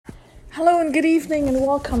Hello and good evening and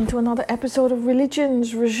welcome to another episode of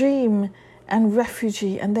Religions, Regime and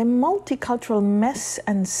Refugee and their multicultural mess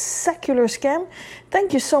and secular scam.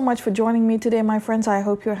 Thank you so much for joining me today, my friends. I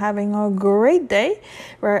hope you're having a great day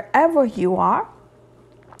wherever you are.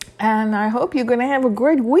 And I hope you're going to have a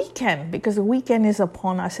great weekend because the weekend is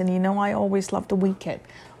upon us. And you know, I always love the weekend.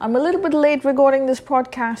 I'm a little bit late recording this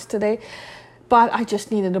podcast today, but I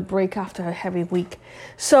just needed a break after a heavy week.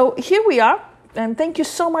 So here we are. And thank you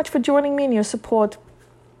so much for joining me and your support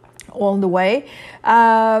all the way.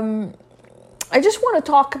 I just want to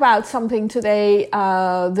talk about something today.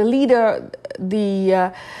 The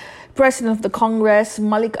president of the Congress,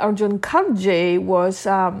 Malik Arjun Karjé,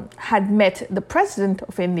 had met the president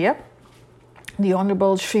of India, the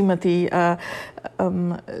Honorable Srimati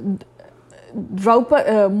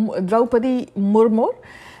Draupadi Murmu,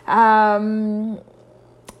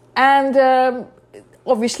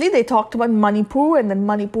 obviously, they talked about Manipur and that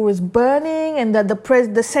Manipur is burning and that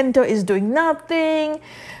the center is doing nothing.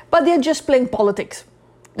 But they're just playing politics.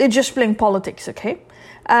 They're just playing politics, okay?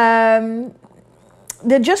 They're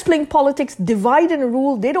just playing politics, divide and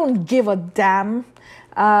rule. They don't give a damn.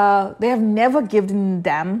 They have never given a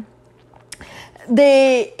damn.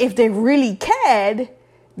 If they really cared,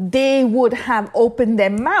 they would have opened their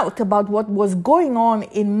mouth about what was going on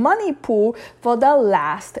in Manipur for the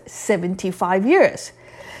last 75 years.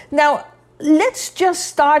 Now, let's just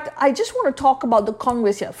start. I just want to talk about the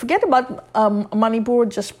Congress here. Forget about Manipur.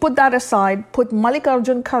 Just put that aside. Put Malik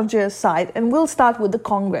Arjun Karjé aside. And we'll start with the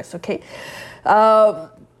Congress, okay? The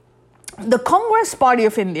Congress Party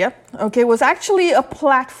of India, okay, was actually a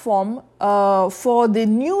platform for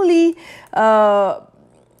new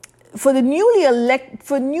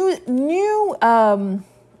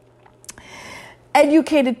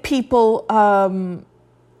educated people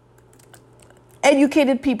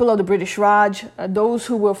of the British Raj, those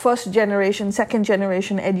who were first generation, second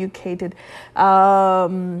generation educated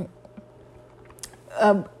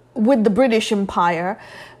with the British Empire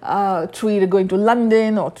through either going to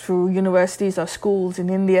London or through universities or schools in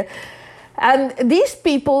India. And these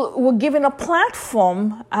people were given a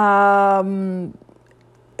platform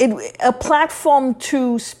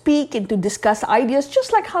to speak and to discuss ideas,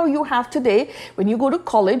 just like how you have today. When you go to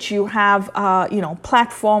college, you have,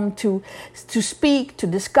 platform to speak, to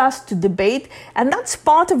discuss, to debate. And that's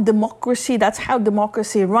part of democracy. That's how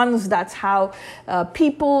democracy runs. That's how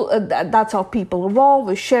people evolve,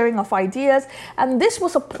 with sharing of ideas. And this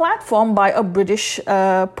was a platform by a British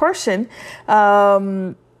person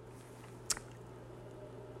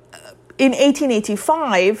in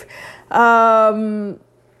 1885.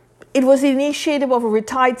 It was the initiative of a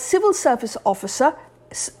retired civil service officer,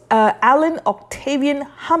 Alan Octavian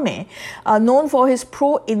Hame, known for his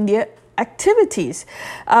pro-India activities.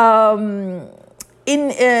 Hame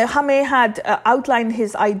had outlined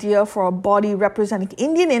his idea for a body representing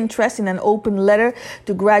Indian interests in an open letter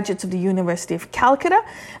to graduates of the University of Calcutta,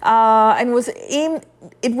 and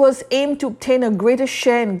it was aimed to obtain a greater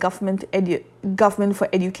share in government for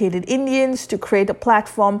educated Indians, to create a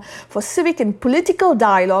platform for civic and political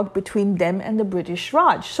dialogue between them and the British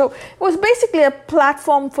Raj. So it was basically a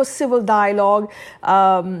platform for civil dialogue,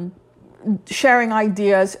 sharing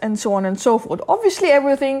ideas and so on and so forth. Obviously,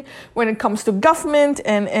 everything when it comes to government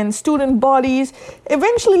and student bodies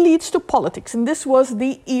eventually leads to politics. And this was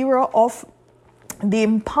the era of the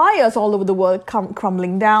empires all over the world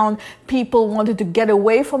crumbling down. People wanted to get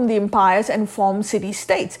away from the empires and form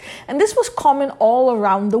city-states. And this was common all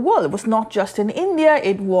around the world. It was not just in India.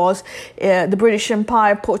 It was the British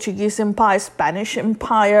Empire, Portuguese Empire, Spanish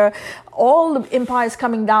Empire, all the empires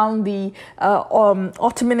coming down, the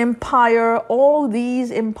Ottoman Empire, all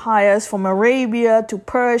these empires from Arabia to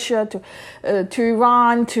Persia to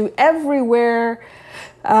Iran to everywhere.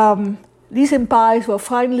 These empires were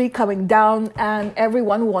finally coming down, and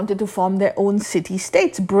everyone wanted to form their own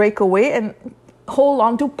city-states, break away and hold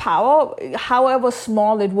on to power, however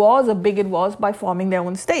small it was or big it was, by forming their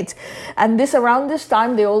own states. And around this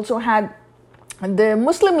time, they also had the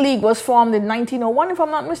Muslim League was formed in 1901, if I'm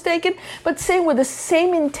not mistaken, but with the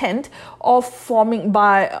same intent of forming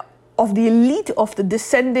of the elite of the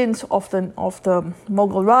descendants of the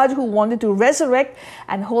Mughal Raj, who wanted to resurrect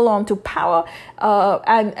and hold on to power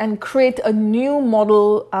and create a new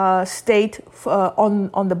model state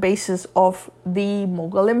on the basis of the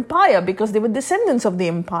Mughal Empire, because they were descendants of the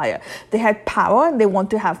empire. They had power and they want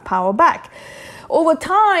to have power back. Over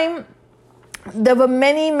time, there were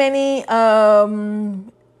many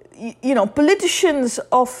politicians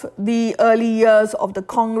of the early years of the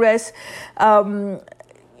Congress.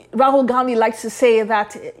 Rahul Gandhi likes to say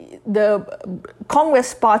that the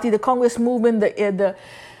Congress Party, the Congress movement,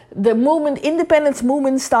 the independence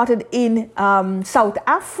movement started in South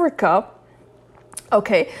Africa.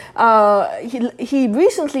 Okay, he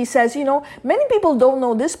recently says, many people don't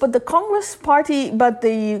know this, but the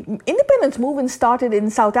independence movement started in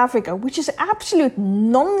South Africa, which is absolute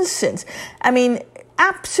nonsense. I mean,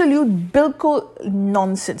 absolute bilkul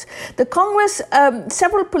nonsense. The Congress,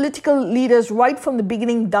 several political leaders right from the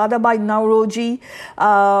beginning, Dadabhai Naoroji,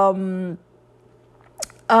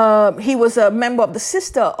 he was a member of the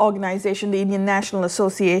sister organization, the Indian National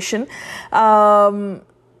Association,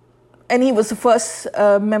 and he was the first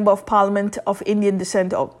member of Parliament of Indian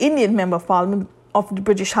descent, or Indian member of Parliament of the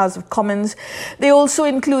British House of Commons. They also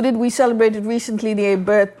included, we celebrated recently the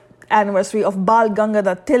birth anniversary of Bal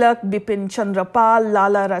Gangadhar Tilak, Bipin Chandra Pal,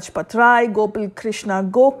 Lala Rajpat Rai, Gopal Krishna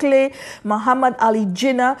Gokhale, Muhammad Ali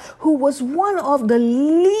Jinnah, who was one of the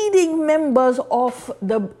leading members of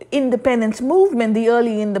the independence movement, the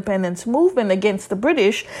early independence movement against the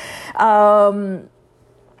British,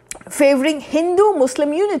 favoring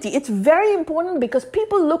Hindu-Muslim unity. It's very important because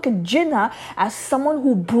people look at Jinnah as someone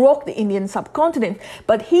who broke the Indian subcontinent,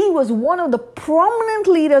 but he was one of the prominent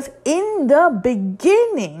leaders in the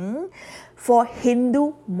beginning for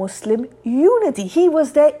Hindu-Muslim unity. He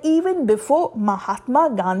was there even before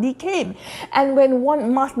Mahatma Gandhi came. And when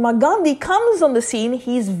Mahatma Gandhi comes on the scene,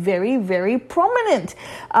 he's very, very prominent.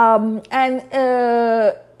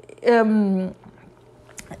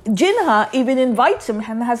 Jinnah even invites him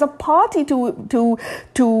and has a party to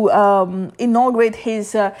inaugurate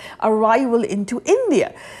his arrival into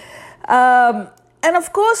India. And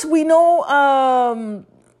of course, we know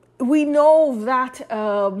that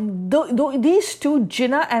these two,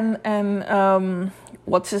 Jinnah and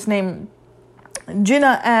what's his name?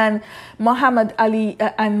 Jinnah and Muhammad Ali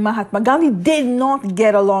and Mahatma Gandhi did not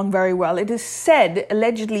get along very well. It is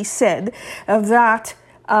allegedly said, that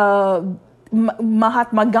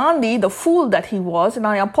Mahatma Gandhi, the fool that he was, and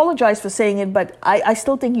I apologize for saying it, but I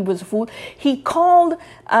still think he was a fool. He called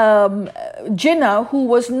Jinnah, who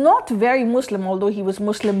was not very Muslim, although he was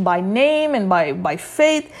Muslim by name and by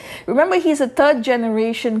faith. Remember, he's a third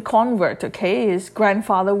generation convert, okay? His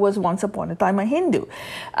grandfather was once upon a time a Hindu.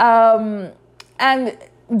 And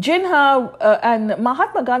Jinnah and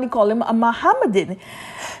Mahatma Gandhi called him a Mohammedan.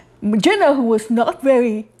 Jinnah, who was not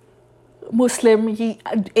very Muslim, he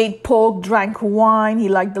ate pork, drank wine, he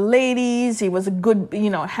liked the ladies, he was a good,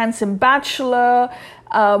 handsome bachelor,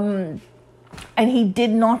 and he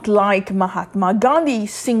did not like Mahatma Gandhi,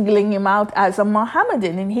 singling him out as a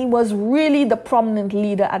Mohammedan, and he was really the prominent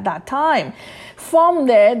leader at that time. From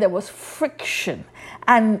there was friction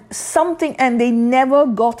and they never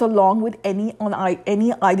got along with on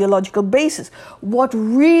any ideological basis. What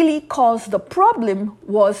really caused the problem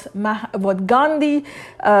was what Gandhi's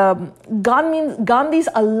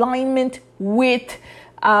alignment with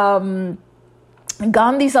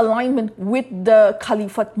the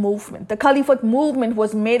Caliphate movement. The Caliphate movement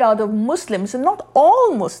was made out of Muslims, and not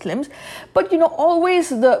all Muslims, but always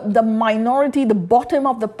the minority, the bottom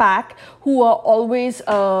of the pack, who are always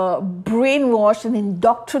brainwashed and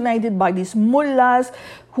indoctrinated by these mullahs,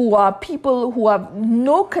 who are people who have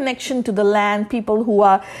no connection to the land, people who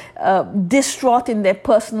are distraught in their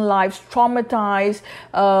personal lives, traumatized,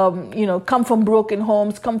 come from broken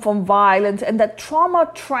homes, come from violence, and that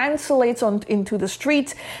trauma translates into the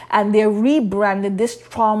streets, and they're rebranded. This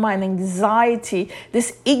trauma and anxiety,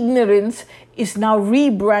 this ignorance is now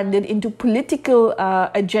rebranded into political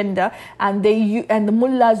agenda, and the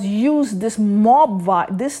mullahs use this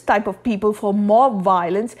this type of people for mob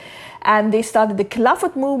violence, and they started the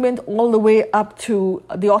Caliphate movement all the way up to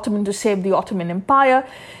the Ottoman, to save the Ottoman Empire.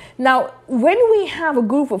 Now, when we have a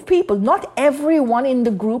group of people, not everyone in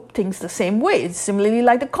the group thinks the same way. It's similarly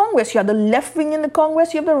like the Congress. You have the left wing in the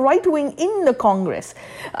Congress, you have the right wing in the Congress.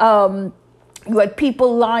 You had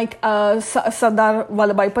people like Sardar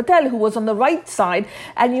Vallabhbhai Patel, who was on the right side,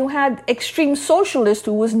 and you had extreme socialist,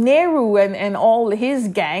 who was Nehru and all his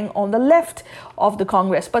gang, on the left of the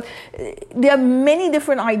Congress. But there are many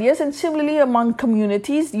different ideas, and similarly among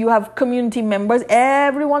communities, you have community members.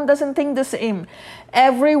 Everyone doesn't think the same.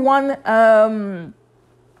 Everyone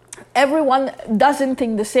doesn't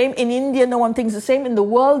think the same. In India, no one thinks the same. In the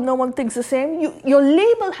world, no one thinks the same. Your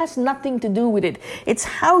label has nothing to do with it. It's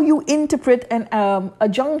how you interpret a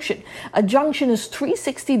junction. A junction is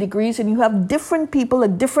 360 degrees, and you have different people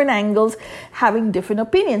at different angles having different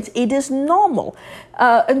opinions. It is normal.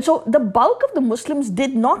 And so the bulk of the Muslims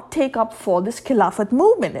did not take up for this Khilafat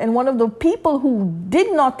movement. And one of the people who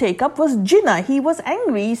did not take up was Jinnah. He was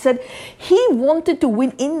angry. He said he wanted to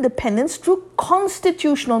win independence through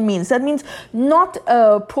constitutional means. That means not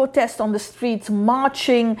protest on the streets,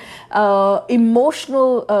 marching,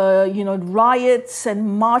 emotional, riots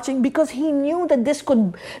and marching, because he knew that this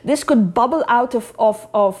could bubble out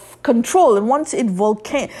of control. And once it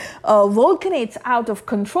volcanates out of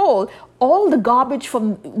control, all the garbage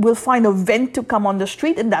will find a vent to come on the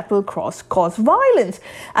street, and that will cause violence.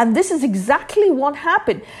 And this is exactly what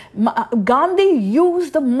happened. Gandhi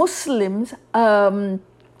used the Muslims to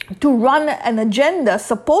run an agenda,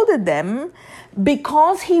 supported them,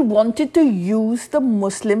 because he wanted to use the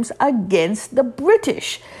Muslims against the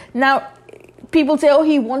British. Now, people say,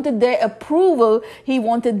 he wanted their approval, he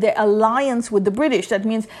wanted their alliance with the British. That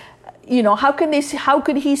means, how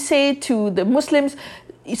could he say to the Muslims,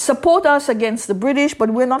 support us against the British,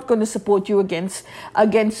 but we're not going to support you against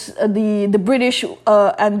the British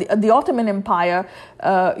and the Ottoman Empire.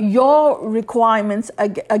 Your requirements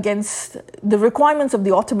against the requirements of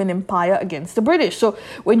the Ottoman Empire against the British. So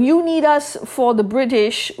when you need us for the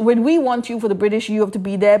British, when we want you for the British, you have to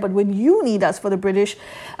be there. But when you need us for the British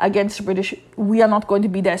against the British, we are not going to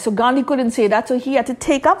be there. So Gandhi couldn't say that, so he had to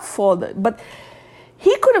take up for that. But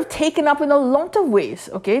he could have taken up in a lot of ways.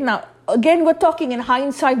 Okay, now, again, we're talking in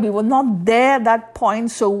hindsight. We were not there at that point,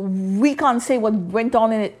 so we can't say what went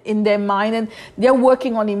on in their mind. And they're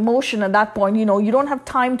working on emotion at that point. You don't have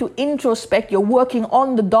time to introspect. You're working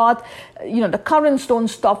on the dot. The currents don't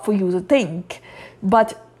stop for you to think.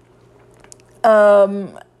 But,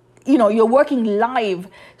 you're working live.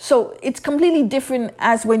 So it's completely different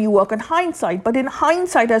as when you work on hindsight. But in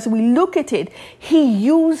hindsight, as we look at it, he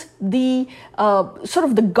used the sort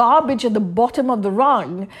of the garbage at the bottom of the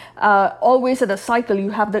rung. Always at a cycle,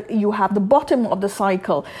 you have the bottom of the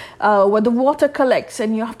cycle where the water collects,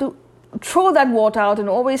 and you have to throw that water out and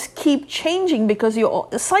always keep changing, because you're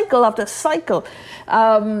cycle after cycle.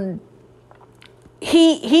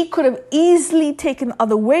 He could have easily taken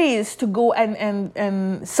other ways to go and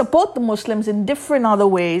support the Muslims in different other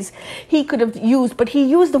ways. He could have used, but he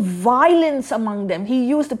used the violence among them. He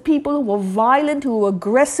used the people who were violent, who were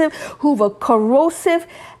aggressive, who were corrosive,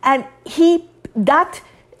 and that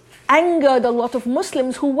angered a lot of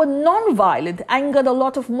Muslims who were non-violent, angered a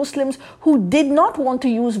lot of Muslims who did not want to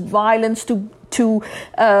use violence to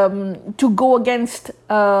go against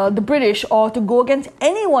the British or to go against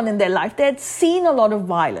anyone in their life. They had seen a lot of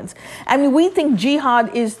violence. I mean, we think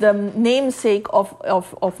jihad is the namesake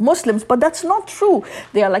of Muslims, but that's not true.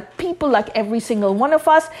 They are like people like every single one of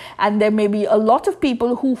us, and there may be a lot of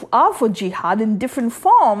people who are for jihad in different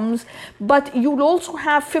forms, but you'll also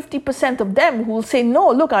have 50% of them who will say, no,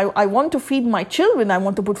 look, I want to feed my children, I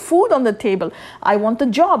want to put food on the table, I want a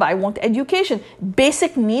job, I want education,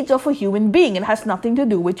 basic needs of a human being. It has nothing to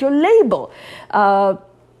do with your label.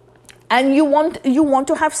 And you want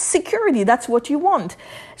to have security. That's what you want.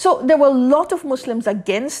 So there were a lot of Muslims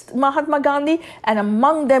against Mahatma Gandhi, and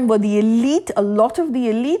among them were the elite, a lot of the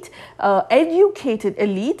elite, educated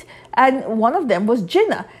elite, and one of them was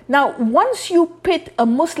Jinnah. Now, once you pit a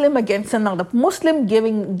Muslim against another Muslim,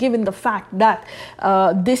 given the fact that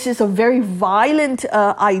this is a very violent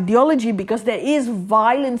ideology, because there is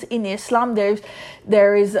violence in Islam,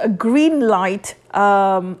 there is a green light,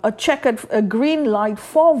 a green light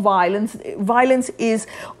for violence. Violence is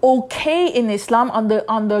okay in Islam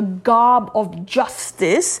under garb of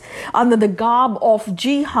justice, under the garb of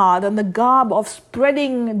jihad, under the garb of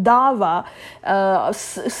spreading dawah,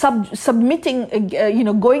 submitting,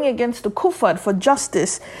 going against the kuffar for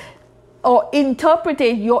justice, or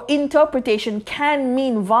your interpretation can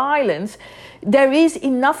mean violence. There is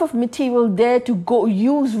enough of material there to go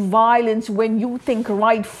use violence when you think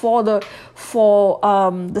right for the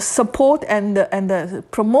support and the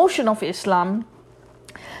promotion of Islam.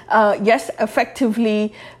 Yes,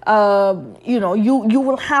 effectively, you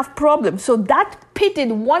will have problems. So that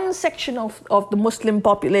pitted one section of the Muslim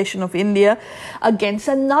population of India against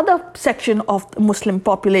another section of the Muslim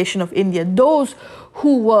population of India. Those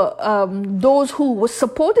who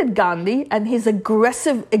supported Gandhi and his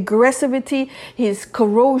aggressivity, his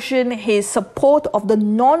corrosion, his support of the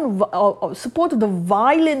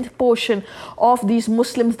violent portion of these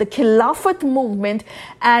Muslims, the Khilafat movement,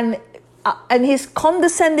 and his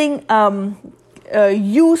condescending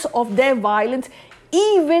use of their violence,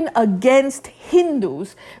 even against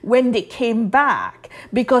Hindus when they came back,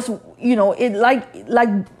 because it like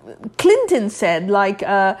Clinton said,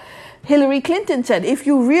 Hillary Clinton said, if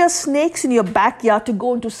you rear snakes in your backyard to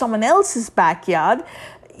go into someone else's backyard,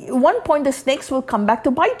 at one point the snakes will come back to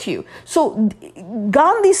bite you. So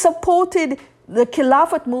Gandhi supported the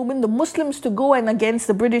Khilafat movement, the Muslims to go and against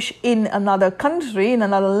the British in another country, in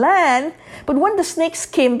another land. But when the snakes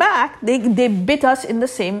came back, they bit us in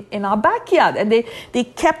our backyard, and they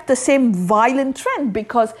kept the same violent trend,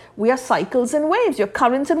 because we are cycles and waves, your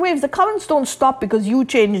currents and waves. The currents don't stop because you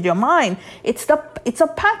changed your mind. It's a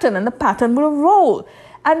pattern, and the pattern will roll.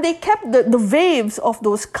 And they kept the waves of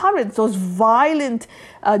those currents, those violent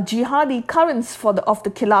jihadi currents of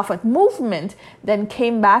the Khilafat movement, then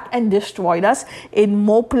came back and destroyed us in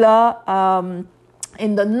Mopla,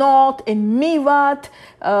 in the north, in Mewat,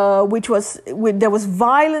 there was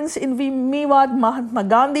violence in Mewat. Mahatma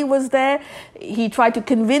Gandhi was there. He tried to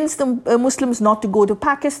convince the Muslims not to go to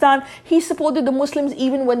Pakistan. He supported the Muslims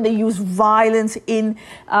even when they used violence in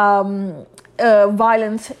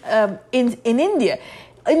India.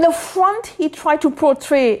 In the front, he tried to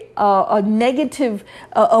portray a negative,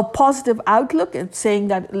 a positive outlook, and saying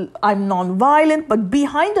that I'm non-violent. But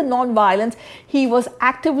behind the non-violence, he was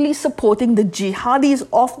actively supporting the jihadis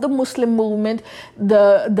of the Muslim movement,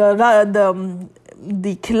 the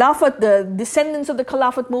Khilafat, the descendants of the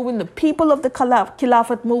Khilafat movement, the people of the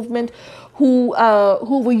Khilafat movement, who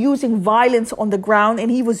were using violence on the ground, and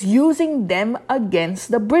he was using them against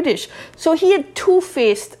the British. So he had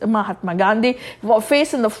two-faced Mahatma Gandhi. The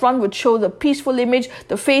face in the front would show the peaceful image,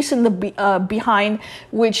 the face in the behind,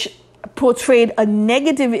 which portrayed a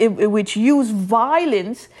negative, which used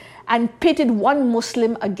violence and pitted one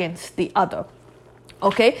Muslim against the other.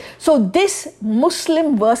 Okay, so this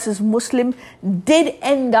Muslim versus Muslim did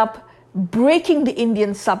end up breaking the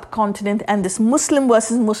Indian subcontinent, and this Muslim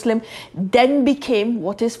versus Muslim then became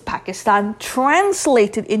what is Pakistan,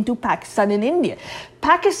 translated into Pakistan and India.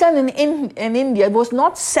 Pakistan and India was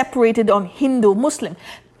not separated on Hindu-Muslim.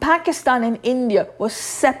 Pakistan and India was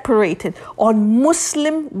separated on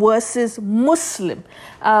Muslim versus Muslim.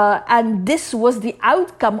 And this was the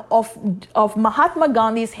outcome of Mahatma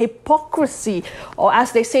Gandhi's hypocrisy, or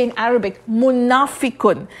as they say in Arabic,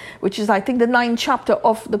 munafiqun, which is, I think, the 9th chapter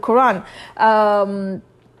of the Quran.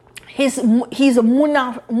 He's a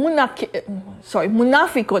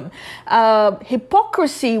munafiqun,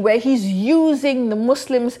 hypocrisy, where he's using the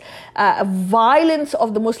Muslims, violence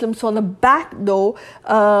of the Muslims on the back door,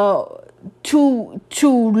 to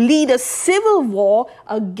lead a civil war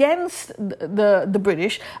against the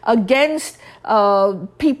British, against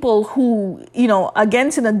people who,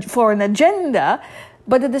 for an agenda.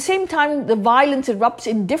 But at the same time, the violence erupts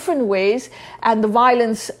in different ways, and the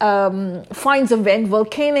violence finds a vent,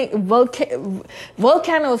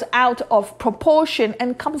 volcanoes out of proportion,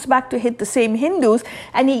 and comes back to hit the same Hindus.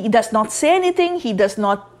 And he does not say anything. He does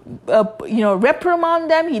not reprimand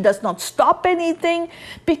them. He does not stop anything,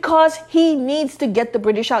 because he needs to get the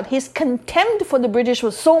British out. His contempt for the British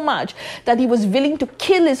was so much that he was willing to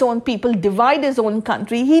kill his own people, divide his own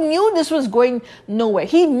country. He knew this was going nowhere.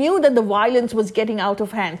 He knew that the violence was getting out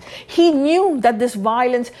of hand. He knew that this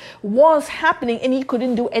violence was happening, and he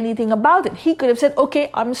couldn't do anything about it. He could have said, okay,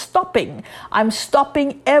 I'm stopping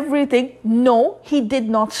everything. No, he did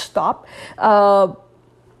not stop.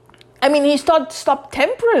 He stopped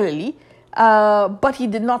temporarily, but he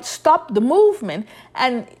did not stop the movement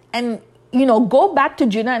and go back to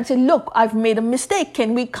Jinnah and say, look, I've made a mistake.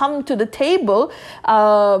 Can we come to the table?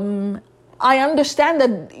 I understand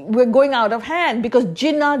that we're going out of hand, because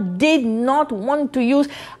Jinnah did not want to use,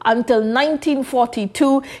 until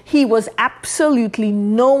 1942, he was absolutely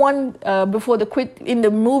no one before the quit in the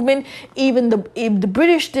movement. Even the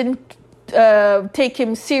British didn't take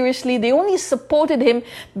him seriously. They only supported him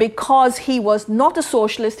because he was not a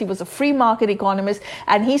socialist. He was a free market economist,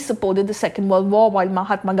 and he supported the Second World War, while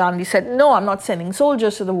Mahatma Gandhi said, no, I'm not sending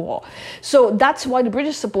soldiers to the war. So that's why the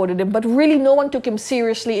British supported him, but really no one took him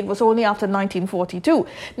seriously. It was only after 1942.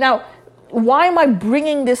 Now, why am I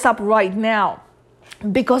bringing this up right now?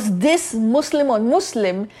 Because this Muslim on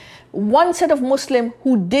Muslim, one set of Muslim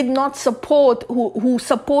who did not support, who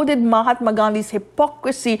supported Mahatma Gandhi's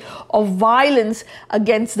hypocrisy of violence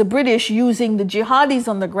against the British, using the jihadis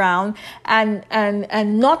on the ground and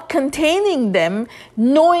not containing them,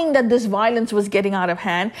 knowing that this violence was getting out of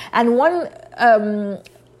hand. And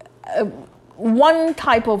one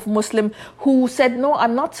type of Muslim who said, no,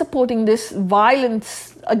 I'm not supporting this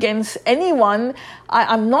violence against anyone.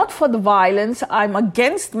 I'm not for the violence. I'm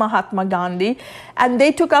against Mahatma Gandhi. And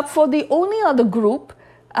they took up for the only other group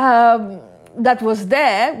that was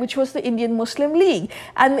there, which was the Indian Muslim League.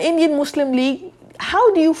 And the Indian Muslim League,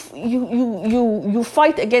 how do you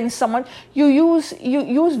fight against someone? You use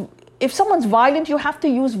if someone's violent, you have to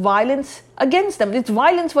use violence against them. It's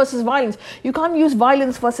violence versus violence. You can't use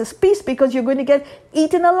violence versus peace, because you're going to get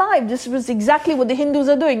eaten alive. This was exactly what the Hindus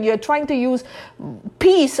are doing. You're trying to use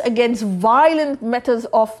peace against violent methods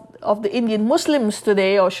of the Indian Muslims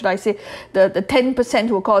today, or should I say the 10%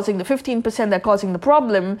 who are causing the 15% that are causing the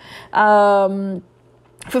problem. 15%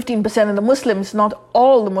 of the Muslims, not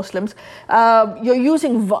all the Muslims.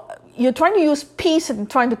 You're trying to use peace and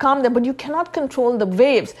trying to calm them, but you cannot control the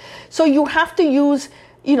waves. So you have to use,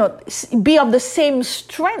 be of the same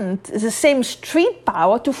strength, the same street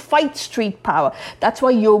power to fight street power. That's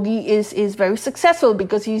why Yogi is very successful,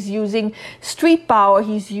 because he's using street power,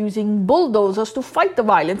 he's using bulldozers to fight the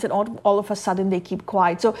violence, and all of a sudden they keep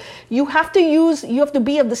quiet. So you have to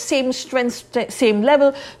be of the same strength, same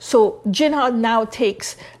level. So Jinnah now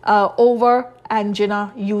takes over, and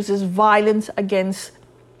Jinnah uses violence against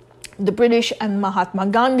the British and Mahatma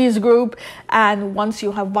Gandhi's group, and once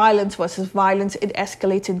you have violence versus violence, it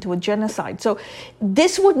escalates into a genocide. So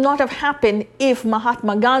this would not have happened if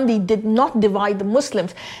Mahatma Gandhi did not divide the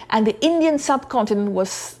Muslims, and the Indian subcontinent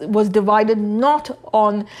was divided not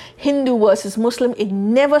on Hindu versus Muslim. It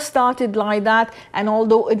never started like that, and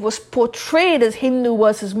although it was portrayed as Hindu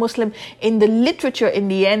versus Muslim in the literature, in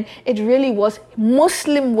the end it really was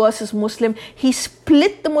Muslim versus Muslim. He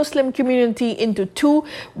split the Muslim community into two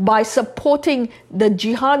by supporting the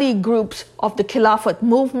jihadi groups of the Khilafat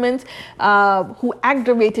movement, who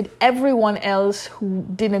aggravated everyone else who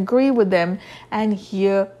didn't agree with them. And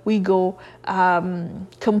here we go,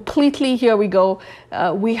 completely here we go.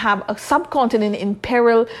 We have a subcontinent in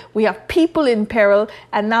peril, we have people in peril,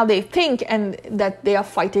 and now they think that they are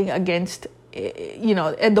fighting against,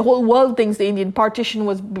 and the whole world thinks the Indian partition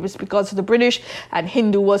was because of the British and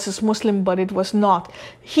Hindu versus Muslim, but it was not.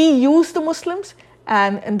 He used the Muslims,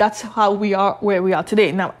 and that's how we are where we are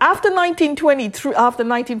today. Now, after 1923, after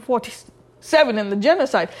 1947 and the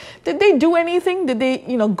genocide, did they do anything? Did they,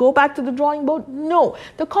 go back to the drawing board? No.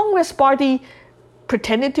 The Congress Party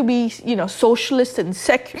pretended to be, socialist and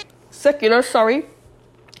secular,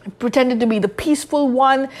 pretended to be the peaceful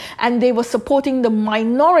one, and they were supporting the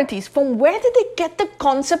minorities. From where did they get the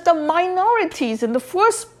concept of minorities in the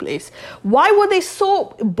first place? Why were they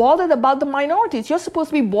so bothered about the minorities? You're supposed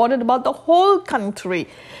to be bothered about the whole country.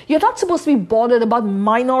 You're not supposed to be bothered about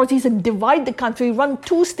minorities and divide the country, run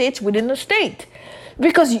two states within a state,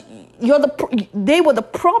 because they were the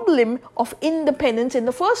problem of independence in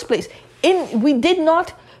the first place.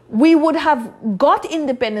 We would have got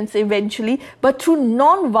independence eventually, but through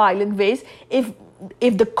non-violent ways, if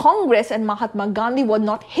the Congress and Mahatma Gandhi were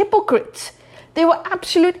not hypocrites. They were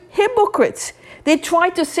absolute hypocrites. They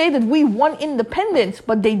tried to say that we won independence,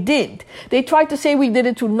 but they didn't. They tried to say we did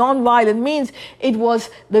it through non-violent means. It was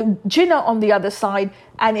the Jinnah on the other side,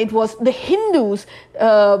 and it was the Hindus,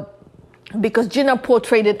 because Jinnah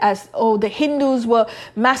portrayed it as, the Hindus were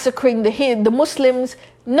massacring the Muslims.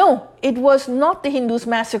 No, it was not the Hindus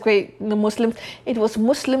massacring the Muslims. It was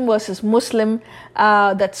Muslim versus Muslim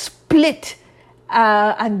that split,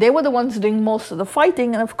 and they were the ones doing most of the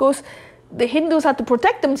fighting. And of course, the Hindus had to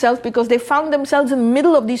protect themselves because they found themselves in the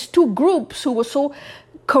middle of these two groups who were so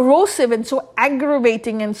corrosive and so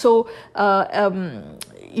aggravating and so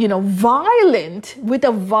violent, with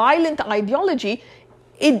a violent ideology.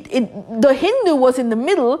 The Hindu was in the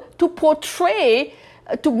middle to portray,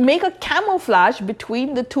 to make a camouflage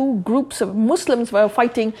between the two groups of Muslims who were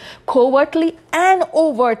fighting covertly and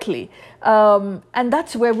overtly. And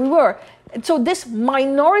that's where we were. And so this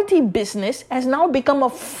minority business has now become a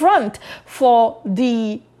front for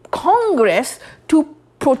the Congress to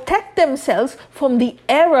protect themselves from the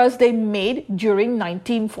errors they made during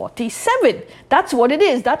 1947. That's what it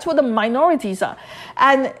is. That's what the minorities are.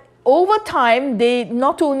 And over time, they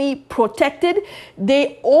not only protected,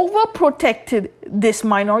 they overprotected this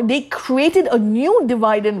minority. They created a new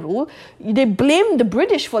divide and rule. They blamed the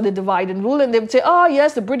British for the divide and rule, and they would say,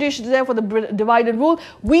 yes, the British is there for the divide and rule.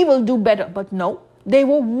 We will do better. But no, they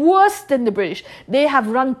were worse than the British. They have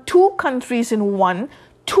run two countries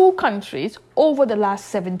over the last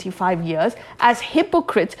 75 years as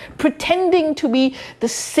hypocrites, pretending to be the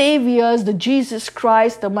saviors, the Jesus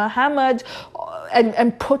Christ, the Muhammad,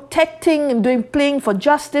 and protecting and playing for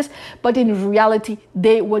justice. But in reality,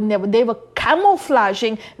 they were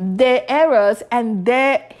camouflaging their errors and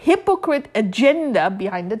their hypocrite agenda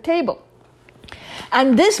behind the table.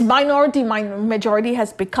 And this majority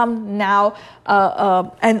has become now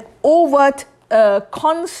an overt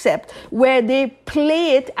concept where they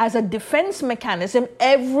play it as a defense mechanism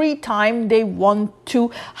every time they want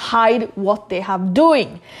to hide what they have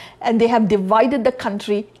doing. And they have divided the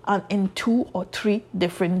country in 2 or 3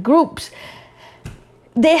 different groups.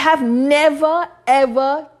 they have never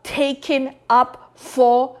ever taken up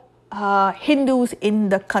for Hindus in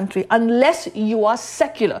the country unless you are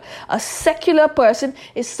secular. A secular person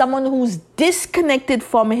is someone who's disconnected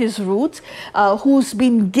from his roots, who's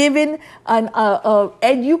been given an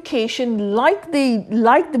education like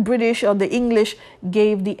the British or the English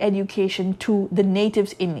gave the education to the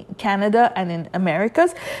natives in Canada and in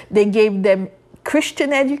Americas. They gave them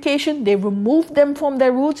Christian education. They removed them from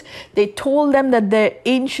their roots. They told them that their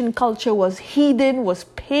ancient culture was heathen, was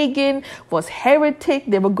pagan, was heretic.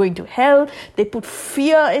 They were going to hell. They put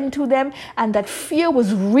fear into them, and that fear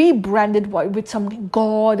was rebranded with some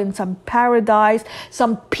God and some paradise,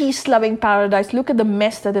 some peace-loving paradise. Look at the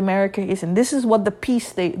mess that America is in. This is what the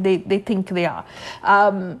peace they think they are.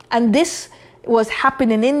 And this was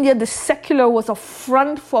happened in India. The secular was a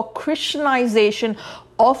front for Christianization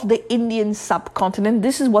of the Indian subcontinent.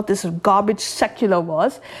 This is what this garbage secular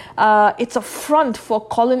was. It's a front for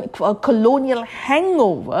a colonial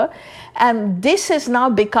hangover, and this has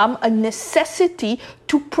now become a necessity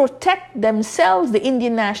to protect themselves, the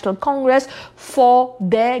Indian National Congress, for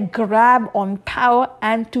their grab on power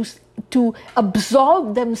and to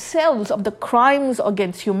absolve themselves of the crimes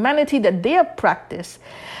against humanity that they have practiced.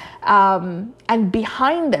 And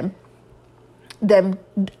behind them,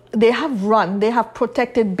 they have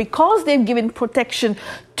protected, because they've given protection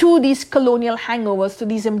to these colonial hangovers, to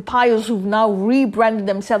these empires who've now rebranded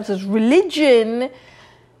themselves as religion.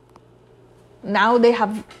 Now they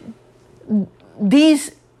have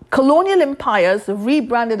these colonial empires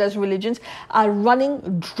rebranded as religions are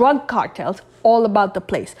running drug cartels all about the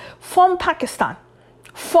place. From Pakistan,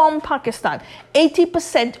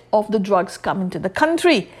 80% of the drugs come into the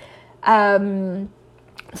country. From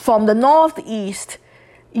the northeast,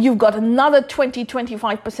 you've got another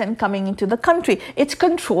 20-25% coming into the country. It's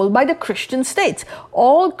controlled by the Christian states.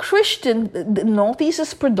 All Christian, the Northeast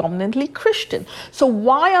is predominantly Christian. So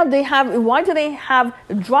why do they have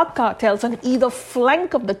drug cartels on either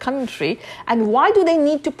flank of the country? And why do they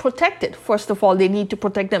need to protect it? First of all, they need to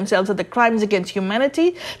protect themselves of the crimes against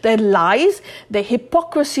humanity, their lies, the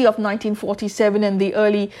hypocrisy of 1947 and the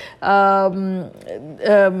early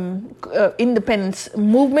independence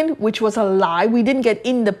movement, which was a lie. We didn't get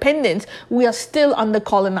independence. We are still under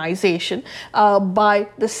colonization by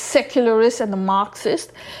the secularists and the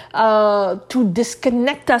Marxists to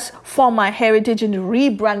disconnect us from our heritage and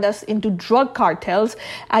rebrand us into drug cartels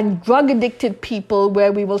and drug addicted people,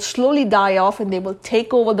 where we will slowly die off and they will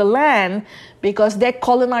take over the land, because their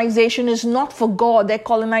colonization is not for God. Their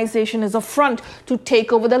colonization is a front to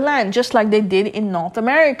take over the land, just like they did in North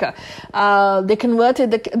America. They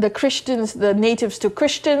converted the Christians, the natives, to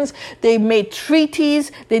Christians. They made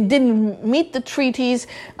treaties. They didn't meet the treaties.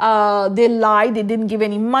 They lied. They didn't give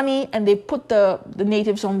any money, and they put the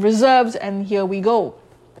natives on reserves, and here we go.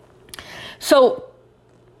 So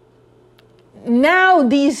now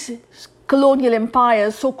these colonial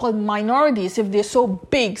empires, so-called minorities, if they're so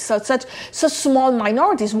big, such small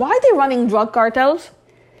minorities, why are they running drug cartels?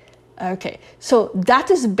 Okay, so that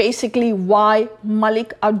is basically why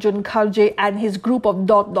Malik, Arjun, Karjé and his group of ...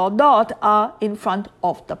 are in front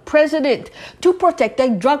of the president to protect their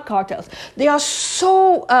drug cartels. They are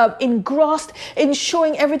so engrossed in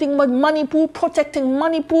showing everything but Manipur, protecting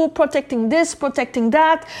this, protecting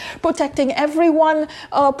that, protecting everyone,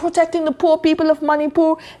 protecting the poor people of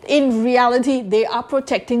Manipur. In reality, they are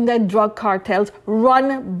protecting their drug cartels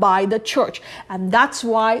run by the church. And that's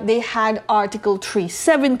why they had Article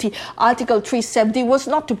 370. Article 370 was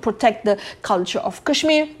not to protect the culture of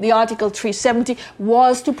Kashmir. The Article 370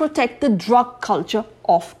 was to protect the drug culture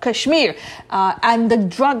of Kashmir and the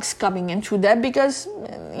drugs coming in through there, because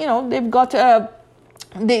they've got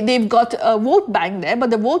they've got a vote bank there, but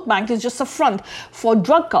the vote bank is just a front for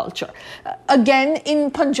drug culture. Again,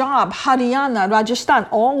 in Punjab, Haryana, Rajasthan,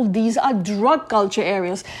 all these are drug culture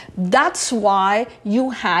areas. That's why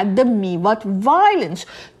you had the Mewat violence,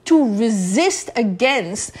 to resist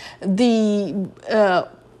against the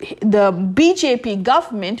BJP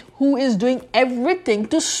government, who is doing everything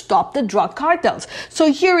to stop the drug cartels.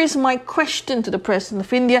 So here is my question to the President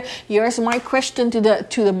of India. Here is my question to the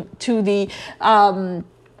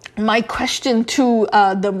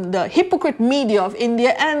hypocrite media of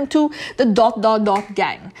India and to the ...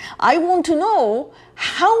 gang. I want to know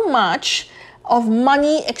how much of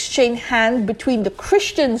money exchanged hand between the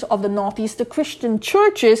Christians of the Northeast, the Christian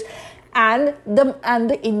churches, and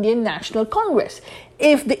the Indian National Congress.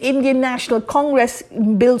 if the Indian National Congress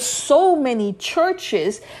built so many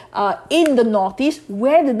churches in the Northeast,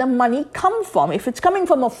 where did the money come from? If it's coming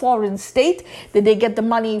from a foreign state, did they get the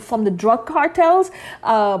money from the drug cartels?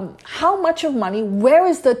 How much of money? Where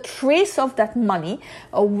is the trace of that money?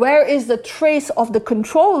 Where is the trace of the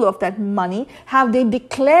control of that money? Have they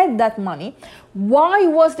declared that money? Why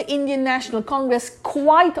was the Indian National Congress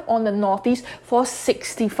quiet on the Northeast for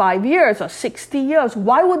 65 years or 60 years?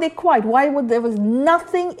 Why were they quiet? Why would there was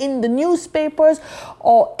nothing in the newspapers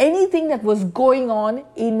or anything that was going on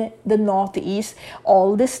in the Northeast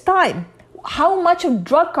all this time? How much of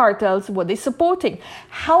drug cartels were they supporting?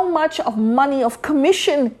 How much of money of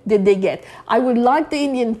commission did they get? I would like the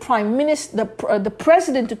Indian Prime Minister, the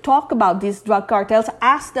President, to talk about these drug cartels,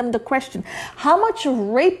 ask them the question. How much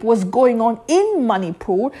rape was going on in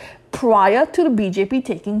Manipur prior to the BJP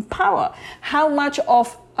taking power? How much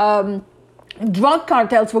of drug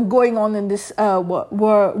cartels were going on in this,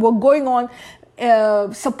 were going on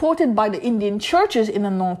supported by the Indian churches in the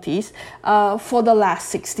Northeast for the last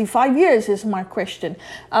 65 years is my question.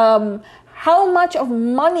 How much of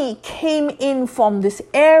money came in from this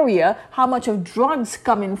area? How much of drugs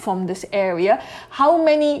come in from this area? How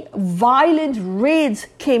many violent raids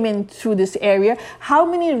came in through this area? How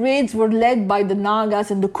many raids were led by the Nagas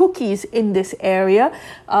and the Cookies in this area?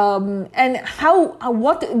 And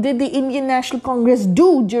what did the Indian National Congress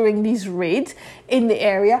do during these raids in the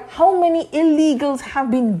area? How many illegals have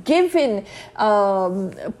been given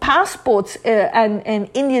passports and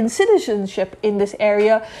Indian citizenship in this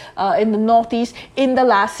area, in the Northeast, in the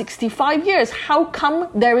last 65 years? How come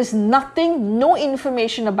there is nothing, no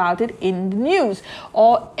information about it in the news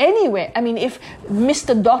or anywhere? I mean, if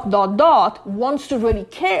Mr. ... wants to really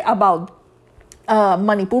care about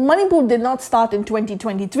Manipur did not start in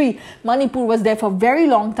 2023. Manipur was there for a very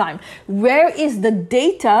long time. Where is the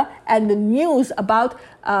data and the news about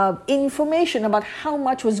information about how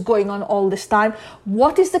much was going on all this time?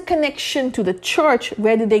 What is the connection to the church?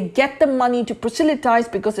 Where did they get the money to proselytize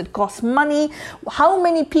because it costs money? How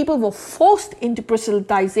many people were forced into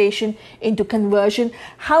proselytization, into conversion?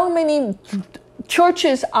 How many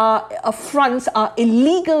churches fronts are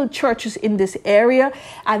illegal churches in this area?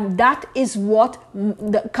 And that is what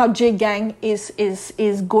the Karjé gang is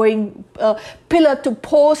going pillar to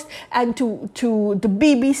post, and to the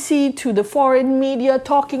BBC, to the foreign media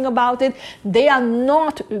talking about it. They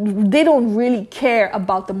don't really care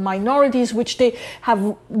about the minorities, which they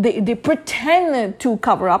pretend to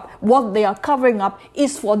cover up. What they are covering up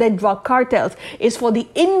is for their drug cartels, is for the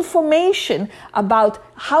information about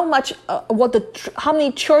how much, how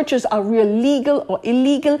many churches are real legal or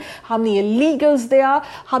illegal, how many illegals there are,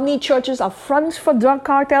 how many churches are fronts for drug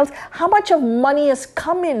cartels, how much of money has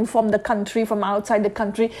come in from the country, from outside the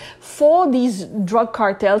country, for these drug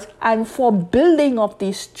cartels and for building of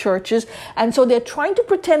these churches. And so they're trying to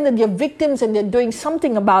pretend that they're victims and they're doing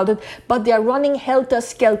something about it, but they're running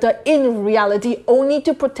helter-skelter in reality only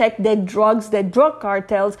to protect their drugs, their drug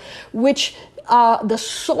cartels, which are the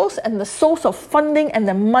source of funding and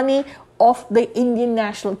the money of the Indian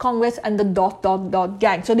National Congress and the ...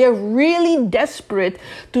 gang. So they're really desperate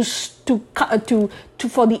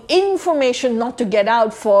for the information not to get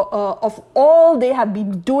out of all they have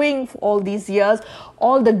been doing for all these years,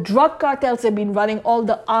 all the drug cartels they've been running, all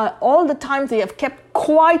the times they have kept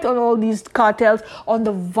quiet on all these cartels, on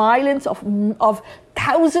the violence of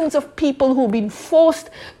thousands of people who've been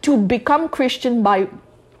forced to become Christian by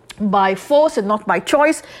force and not by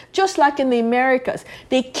choice, just like in the Americas.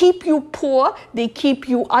 They keep you poor, they keep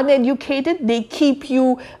you uneducated, they keep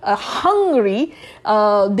you hungry,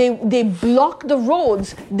 they block the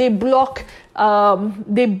roads, they blocked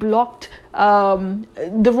the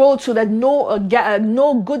roads so that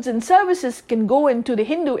no goods and services can go into the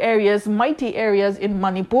Hindu areas, mighty areas in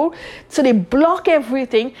Manipur. So they block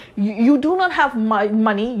everything. You do not have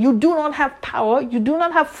money, you do not have power, you do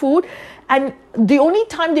not have food. And the only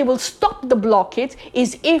time they will stop the blockade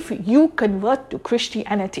is if you convert to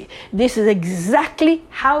Christianity. This is exactly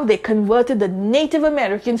how they converted the Native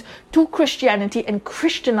Americans to Christianity and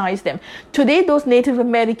Christianized them. Today, those Native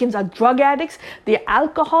Americans are drug addicts, they're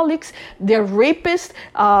alcoholics, they're rapists,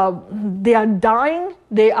 they are dying,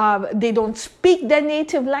 they don't speak their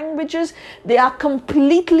native languages, they are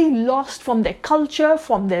completely lost from their culture,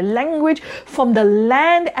 from their language, from the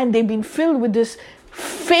land, and they've been filled with this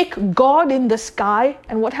fake God in the sky.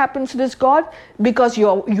 And what happens to this God? Because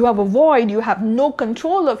you have a void, you have no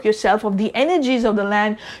control of yourself, of the energies of the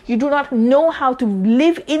land, you do not know how to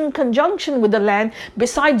live in conjunction with the land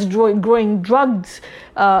besides growing drugs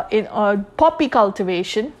in poppy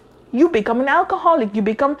cultivation. you become an alcoholic.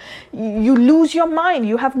 You lose your mind.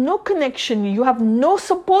 You have no connection. You have no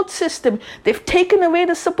support system. They've taken away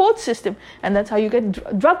the support system, and that's how you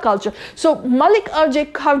get drug culture. So Malik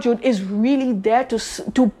Karjé is really there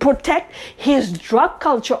to protect his drug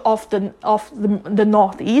culture of the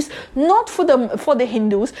Northeast, not for the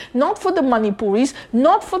Hindus, not for the Manipuris,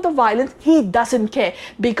 not for the violence. He doesn't care,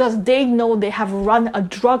 because they know they have run a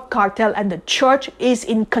drug cartel, and the church is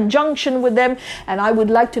in conjunction with them. And I would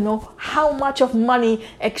like to know how much of money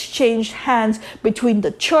exchanged hands between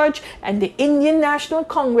the church and the Indian National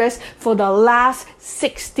Congress for the last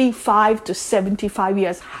 65 to 75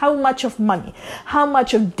 years. How much of money, how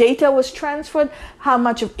much of data was transferred, how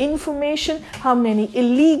much of information, how many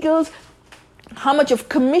illegals, how much of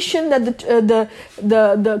commission that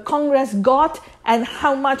the Congress got, and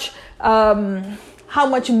how much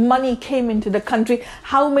money came into the country,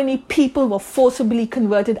 how many people were forcibly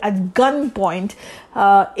converted at gunpoint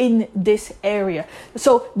in this area.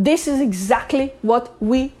 So this is exactly what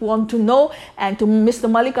we want to know. And to Mr.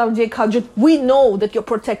 Malik Karjé, we know that you're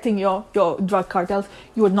protecting your drug cartels.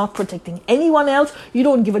 You are not protecting anyone else. You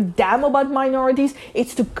don't give a damn about minorities.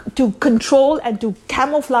 It's to control and to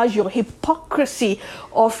camouflage your hypocrisy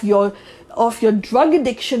of your drug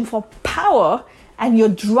addiction for power, and your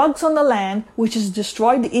drugs on the land, which has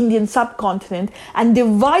destroyed the Indian subcontinent and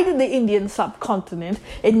divided the Indian subcontinent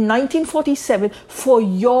in 1947 for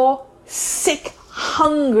your sick,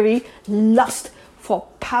 hungry lust for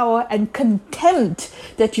power and contempt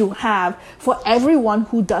that you have for everyone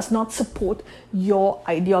who does not support your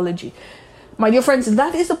ideology. My dear friends,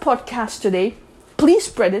 that is the podcast today. Please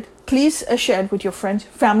spread it. Please share it with your friends,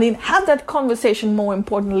 family, and have that conversation, more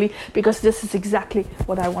importantly, because this is exactly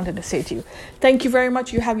what I wanted to say to you. Thank you very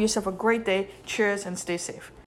much. You have yourself a great day. Cheers and stay safe.